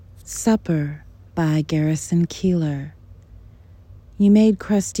Supper by Garrison, Keillor. You made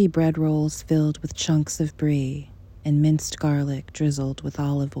crusty bread rolls filled with chunks of brie and minced garlic drizzled with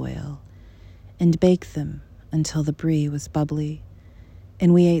olive oil, and baked them until the brie was bubbly,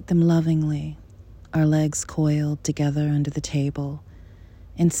 and we ate them lovingly, our legs coiled together under the table,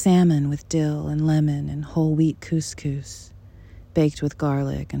 and salmon with dill and lemon and whole wheat couscous, baked with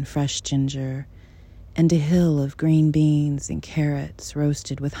garlic and fresh ginger, and a hill of green beans and carrots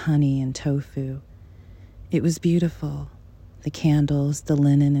roasted with honey and tofu. It was beautiful, the candles, the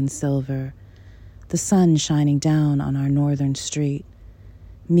linen and silver, the sun shining down on our northern street,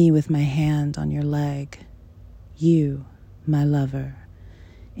 me with my hand on your leg, you, my lover,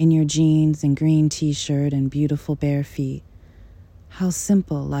 in your jeans and green t-shirt and beautiful bare feet. How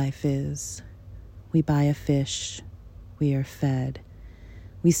simple life is. We buy a fish, we are fed,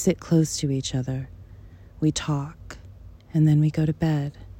 we sit close to each other, we talk, and then we go to bed.